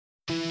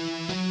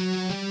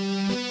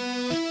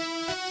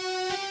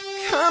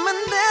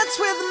and dance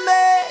with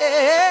me.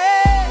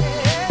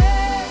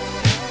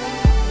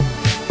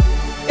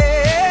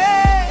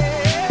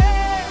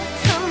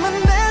 Come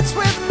and dance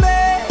with me.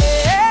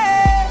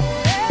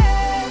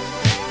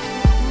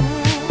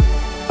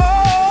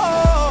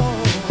 Oh,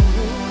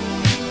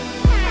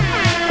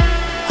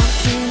 I'm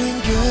feeling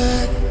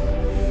good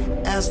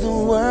as the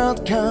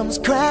world comes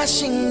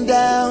crashing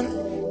down,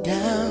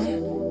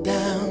 down,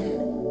 down.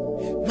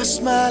 My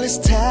smile is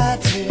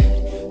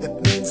tattooed,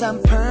 that means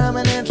I'm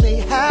permanently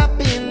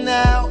happy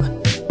now,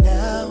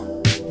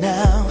 now,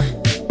 now.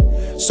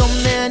 So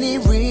many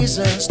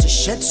reasons to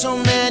shed so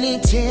many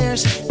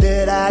tears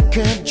that I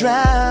could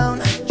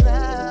drown,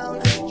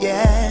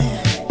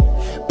 yeah.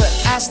 But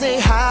I stay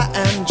high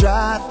and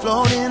dry,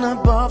 floating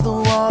above the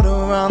water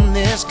on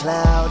this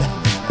cloud,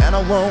 and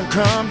I won't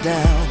come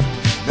down,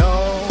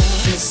 no.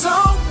 There's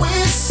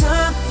always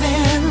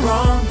something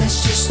wrong,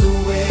 that's just the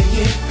way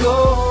it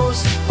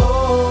goes.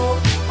 Oh,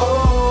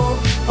 oh,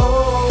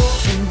 oh.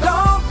 And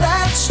all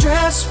that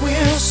stress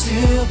will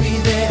still be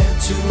there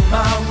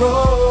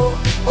tomorrow.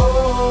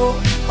 Oh,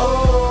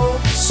 oh.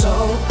 So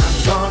I'm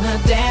gonna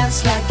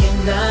dance like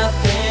ain't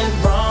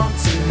nothing wrong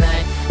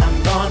tonight.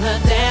 I'm gonna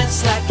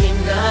dance like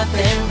ain't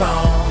nothing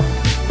wrong.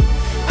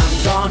 I'm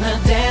gonna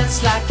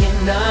dance like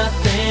ain't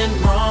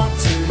nothing wrong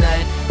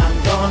tonight. I'm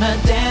gonna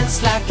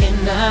dance like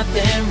ain't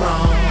nothing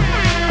wrong.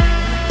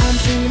 I'm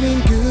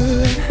feeling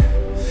good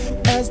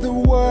as the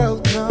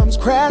world comes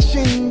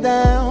crashing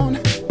down,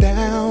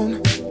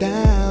 down,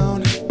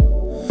 down.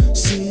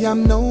 See,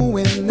 I'm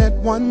knowing that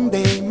one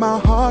day my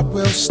heart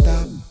will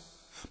stop,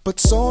 but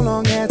so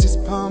long as it's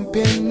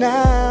pumping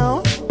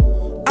now,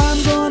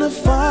 I'm gonna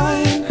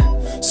find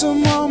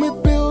someone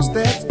with bills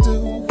that's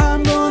due.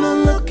 I'm gonna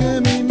look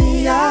him in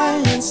the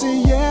eye and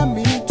say, yeah,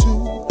 me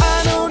too.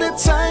 I know that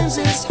times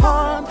is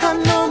hard, I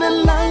know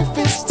that life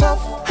is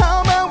tough.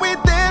 How about we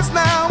dance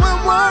now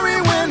and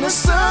worry when the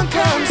sun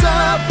comes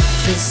up?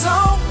 There's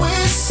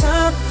always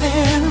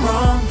something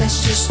wrong,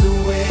 that's just the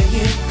way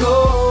it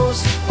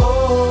goes.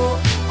 Oh,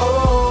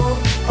 oh,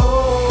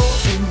 oh.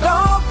 And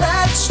all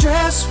that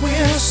stress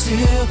will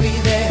still be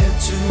there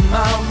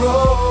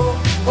tomorrow.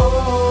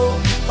 Oh,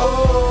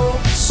 oh.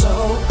 So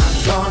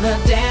I'm gonna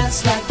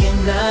dance like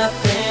ain't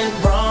nothing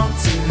wrong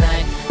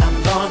tonight.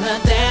 I'm gonna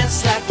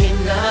dance like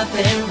ain't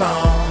nothing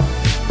wrong.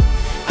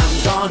 I'm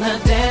gonna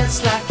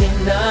dance like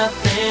ain't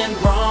nothing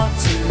wrong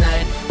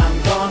tonight. I'm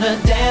gonna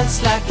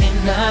dance like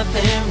ain't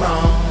nothing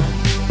wrong.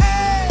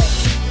 Hey,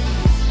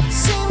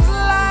 seems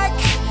like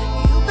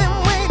you've been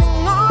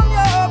waiting on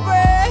your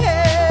break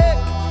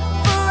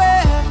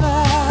forever.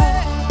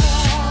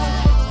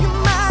 You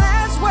might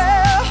as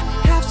well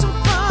have some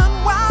fun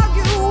while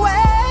you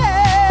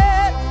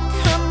wait.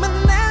 Come and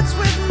dance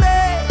with me.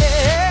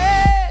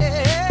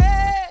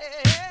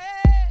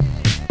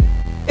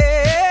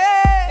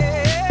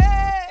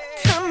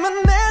 Come and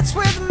dance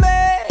with me.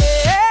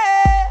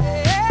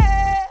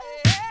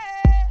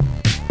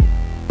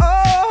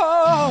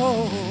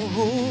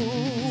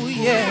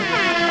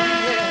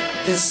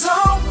 There's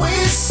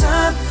always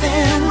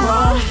something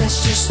wrong, that's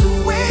just the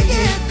way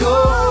it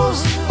goes.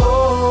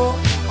 Oh,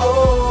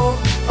 oh,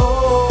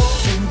 oh.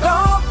 And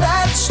all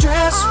that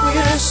stress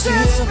will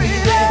still be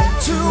there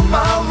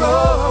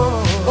tomorrow.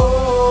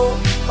 Oh,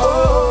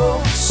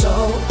 oh. So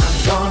I'm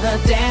gonna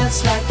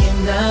dance like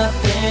ain't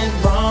nothing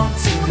wrong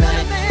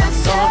tonight. I'm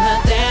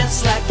gonna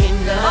dance like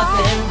ain't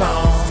nothing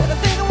wrong.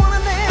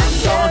 I'm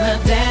gonna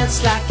dance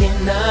like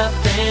ain't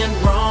nothing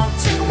wrong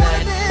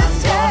tonight. I'm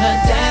gonna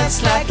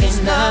dance like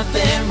ain't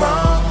nothing wrong.